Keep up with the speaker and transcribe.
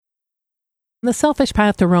The Selfish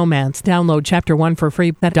Path to Romance. Download Chapter 1 for free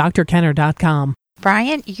at drkenner.com.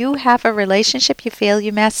 Brian, you have a relationship you feel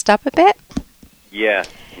you messed up a bit? Yes.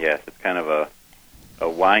 It's kind of a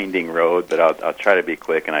winding road, but I'll try to be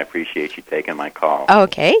quick, and I appreciate you taking my call.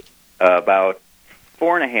 Okay. About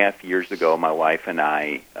 4.5 years ago, my wife and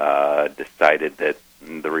I decided that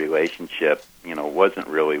the relationship, wasn't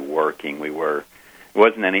really working. It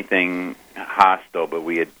wasn't anything hostile, but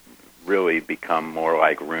we had really become more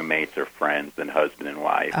like roommates or friends than husband and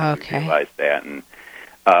wife. Okay. We realized that and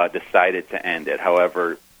decided to end it.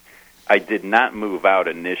 However, I did not move out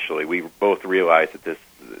initially. We both realized that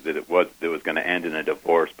it was going to end in a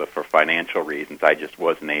divorce, but for financial reasons, I just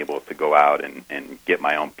wasn't able to go out and get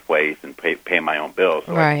my own place and pay my own bills.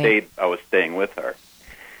 So right. I was staying with her.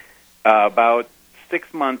 About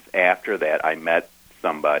 6 months after that, I met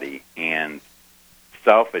somebody and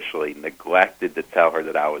selfishly neglected to tell her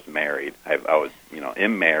that I was married. I was,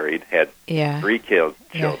 married, had 3 children.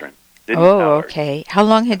 Yeah. Didn't tell her. Okay. How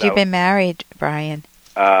long had you been married, Brian?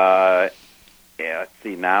 Let's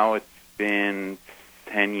see. Now it's been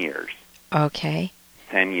 10 years. Okay.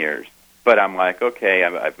 10 years. But I'm like, okay,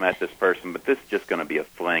 I've met this person, but this is just going to be a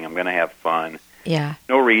fling. I'm going to have fun. Yeah.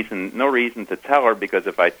 No reason to tell her, because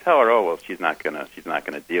if I tell her, she's not gonna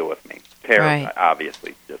deal with me. Terrible. Right.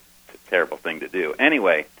 Obviously, just a terrible thing to do.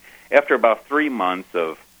 Anyway, after about 3 months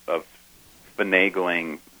of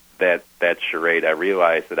finagling that charade, I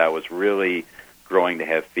realized that I was really growing to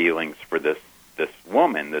have feelings for this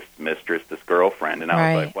woman, this mistress, this girlfriend, and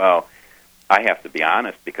I was like, well, I have to be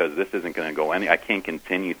honest, because this isn't going to go I can't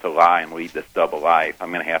continue to lie and lead this double life.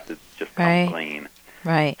 I'm going to have to just come clean.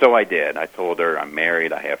 Right. So I did. I told her I'm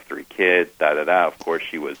married, I have 3 kids, da-da-da. Of course,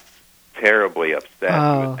 she was terribly upset.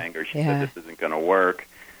 She was angry. She said, this isn't going to work.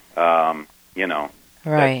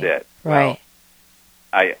 Right. That's it. Right.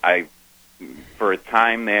 Well, I for a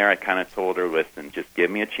time there, I kind of told her, listen, just give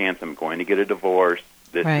me a chance. I'm going to get a divorce.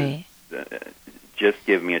 Just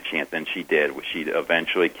give me a chance. And she did. She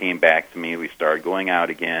eventually came back to me. We started going out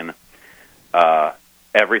again.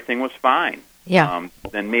 Everything was fine. Yeah.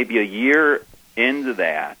 Then maybe a year into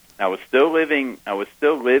that, I was still living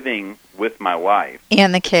with my wife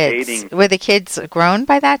and the kids. Were the kids grown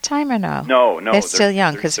by that time or no? No, they're still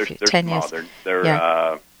young, because they're 10 small. years.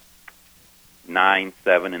 They're 9,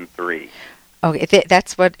 7, and 3. Okay,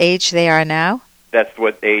 that's what age they are now? That's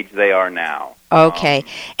what age they are now. Okay.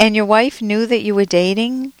 And your wife knew that you were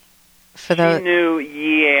dating? She knew,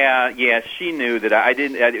 she knew that I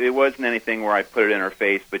didn't. It wasn't anything where I put it in her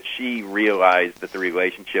face, but she realized that the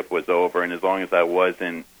relationship was over, and as long as I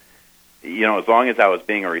wasn't, as long as I was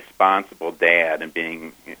being a responsible dad and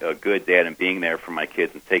being a good dad and being there for my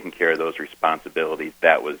kids and taking care of those responsibilities,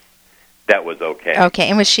 that was okay. Okay,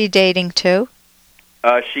 and was she dating too?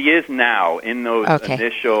 She is now in those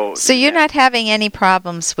initial... So you're not having any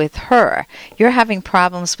problems with her. You're having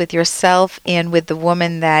problems with yourself and with the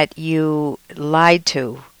woman that you lied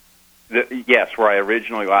to. Yes, where I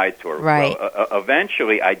originally lied to her. Right. Well,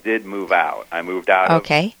 eventually, I did move out. I moved out of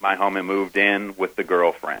my home and moved in with the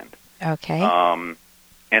girlfriend. Okay. And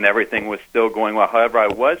everything was still going well. However, I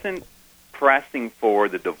wasn't pressing for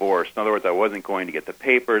the divorce. In other words, I wasn't going to get the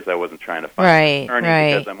papers. I wasn't trying to find an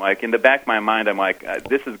attorney, because I'm like, in the back of my mind, I'm like,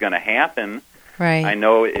 this is going to happen. Right. I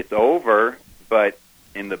know it's over, but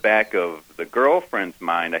in the back of the girlfriend's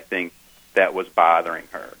mind, I think that was bothering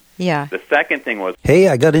her. Yeah. The second thing was... Hey,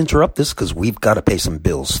 I got to interrupt this because we've got to pay some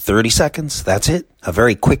bills. 30 seconds, that's it. A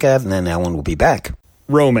very quick ad, and then Ellen will be back.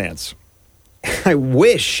 Romance. I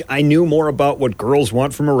wish I knew more about what girls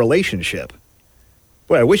want from a relationship.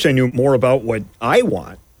 Boy, I wish I knew more about what I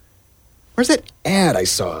want. Where's that ad I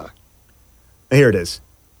saw? Here it is.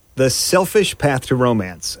 The Selfish Path to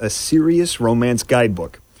Romance, a serious romance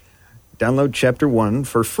guidebook. Download Chapter 1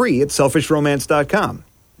 for free at selfishromance.com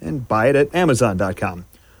and buy it at amazon.com.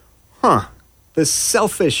 The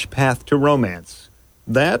Selfish Path to Romance.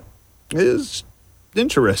 That is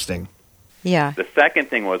interesting. Yeah. The second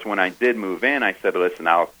thing was, when I did move in, I said, listen,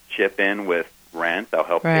 I'll chip in with rent. I'll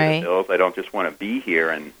help pay the bills. I don't just want to be here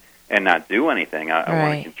and not do anything. I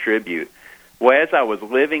want to contribute. Well, as I was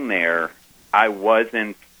living there, I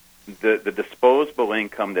wasn't... The disposable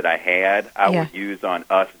income that I had, I would use on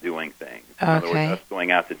us doing things. In other words, us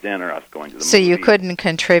going out to dinner, us going to the movies. So you couldn't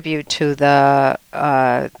contribute to the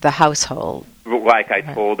household? Like I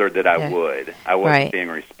told her that I would. I wasn't being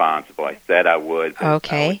responsible. I said I would. I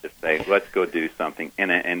would just say, let's go do something.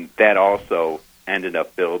 And that also ended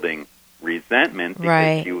up building resentment,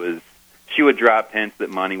 because she would drop hints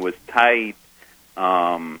that money was tight.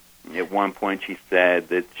 At one point she said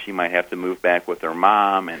that she might have to move back with her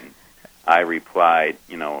mom, and I replied,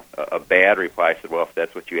 a bad reply. I said, well, if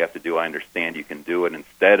that's what you have to do, I understand you can do it,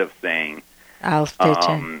 instead of saying, I'll pitch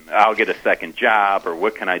in. I'll get a second job, or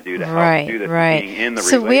what can I do to help do this, being in the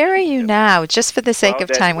So where are you now? Just for the sake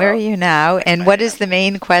of time, where are you now, and what is the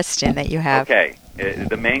main question that you have? Okay.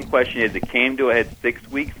 The main question is, it came to a head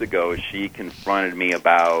 6 weeks ago. She confronted me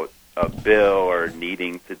about a bill or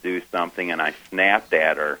needing to do something, and I snapped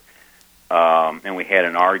at her, and we had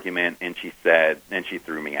an argument, and she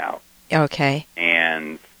threw me out. Okay.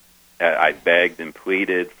 And I begged and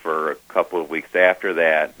pleaded for a couple of weeks after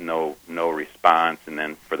that, no response, and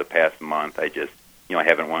then for the past month, I just, I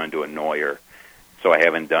haven't wanted to annoy her, so I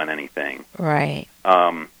haven't done anything. Right.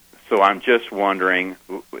 So I'm just wondering,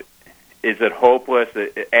 is it hopeless?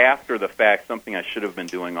 After the fact, something I should have been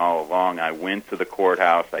doing all along, I went to the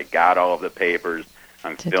courthouse, I got all of the papers,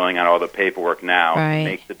 I'm filling out all the paperwork now to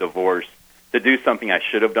make the divorce, to do something I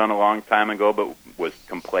should have done a long time ago but was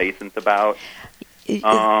complacent about. So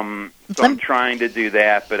I'm trying to do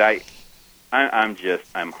that, but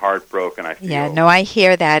I'm heartbroken. I feel. Yeah, no, I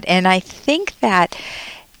hear that, and I think that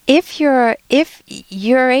if you're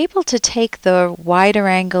able to take the wider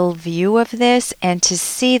angle view of this and to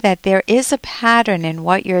see that there is a pattern in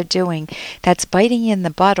what you're doing that's biting you in the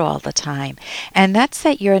butt all the time, and that's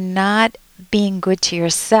that you're not being good to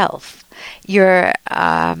yourself. You're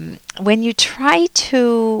when you try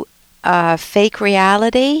to fake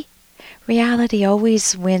reality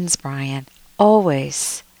always wins, Brian.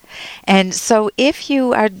 Always. And so if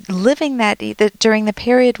you are living that during the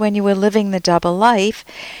period when you were living the double life,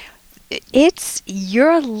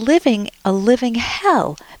 you're living a living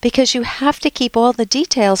hell, because you have to keep all the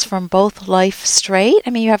details from both life straight. I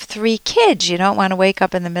mean, you have 3 kids. You don't want to wake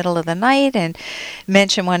up in the middle of the night and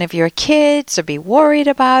mention one of your kids or be worried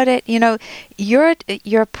about it.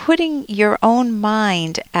 You're putting your own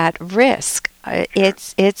mind at risk.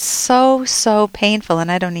 It's so painful,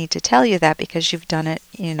 and I don't need to tell you that because you've done it,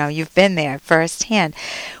 you've been there firsthand.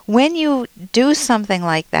 When you do something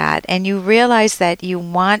like that and you realize that you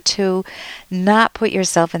want to not put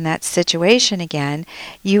yourself in that situation again,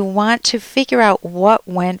 you want to figure out what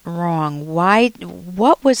went wrong.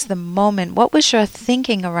 What was the moment? What was your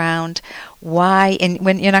thinking around why? And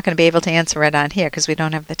when you're not going to be able to answer it on here because we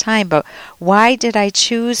don't have the time, but why did I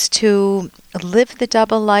choose to live the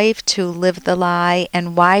double life, to live the lie,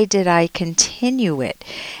 and why did I continue it?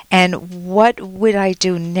 And what would I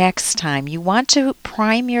do next time? You want to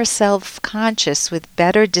prime your self-conscious with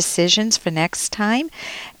better decisions for next time.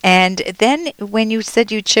 And then when you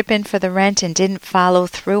said you chip in for the rent and didn't follow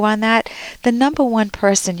through on that, the number one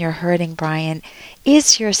person you're hurting, Brian,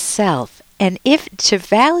 is yourself. And if to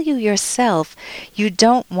value yourself, you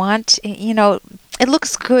don't want, it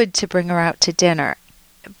looks good to bring her out to dinner,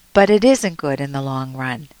 but it isn't good in the long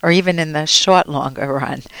run, or even in the longer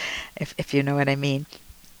run, if you know what I mean.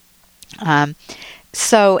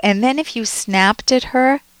 So, and then if you snapped at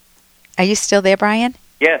her, are you still there, Brian?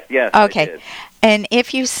 Yes. Okay. I did. And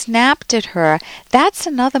if you snapped at her, that's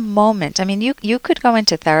another moment. I mean, you could go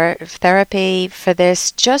into therapy for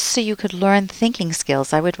this just so you could learn thinking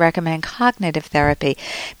skills. I would recommend cognitive therapy,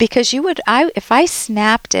 because if I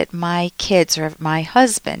snapped at my kids or my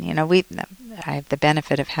husband, I have the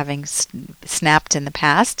benefit of having snapped in the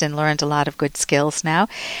past and learned a lot of good skills now.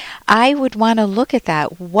 I would want to look at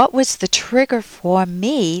that. What was the trigger for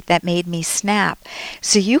me that made me snap?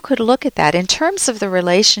 So you could look at that. In terms of the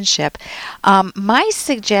relationship, my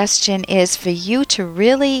suggestion is for you to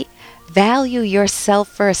really value yourself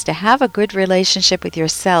first, to have a good relationship with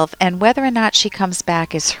yourself, and whether or not she comes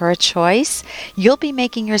back is her choice. You'll be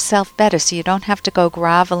making yourself better, so you don't have to go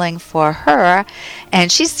groveling for her.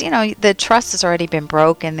 And she's, the trust has already been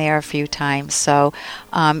broken there a few times, so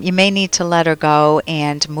you may need to let her go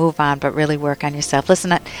and move on, but really work on yourself.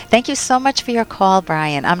 Listen, thank you so much for your call,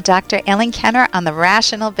 Brian. I'm Dr. Ellen Kenner on the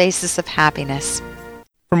Rational Basis of Happiness.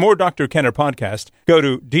 For more Dr. Kenner podcast, go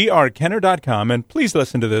to drkenner.com and please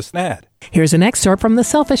listen to this ad. Here's an excerpt from The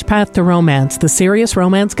Selfish Path to Romance, the Serious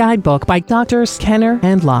Romance Guidebook by Drs. Kenner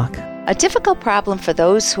and Locke. A difficult problem for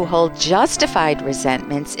those who hold justified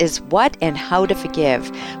resentments is what and how to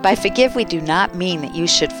forgive. By forgive, we do not mean that you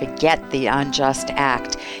should forget the unjust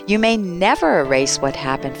act. You may never erase what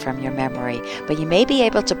happened from your memory, but you may be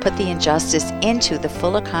able to put the injustice into the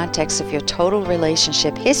fuller context of your total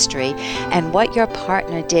relationship history and what your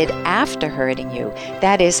partner did after hurting you.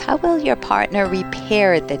 That is, how well your partner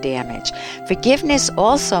repaired the damage. Forgiveness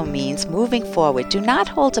also means moving forward. Do not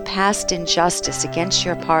hold a past injustice against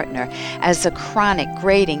your partner as a chronic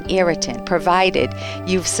grating irritant, provided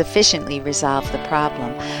you've sufficiently resolved the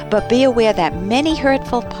problem. But be aware that many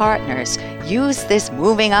hurtful partners use this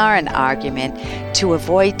moving on argument to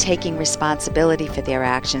avoid taking responsibility for their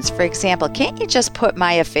actions. For example, can't you just put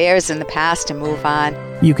my affairs in the past and move on?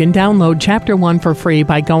 You can download Chapter 1 for free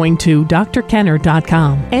by going to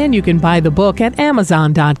drkenner.com, and you can buy the book at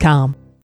amazon.com.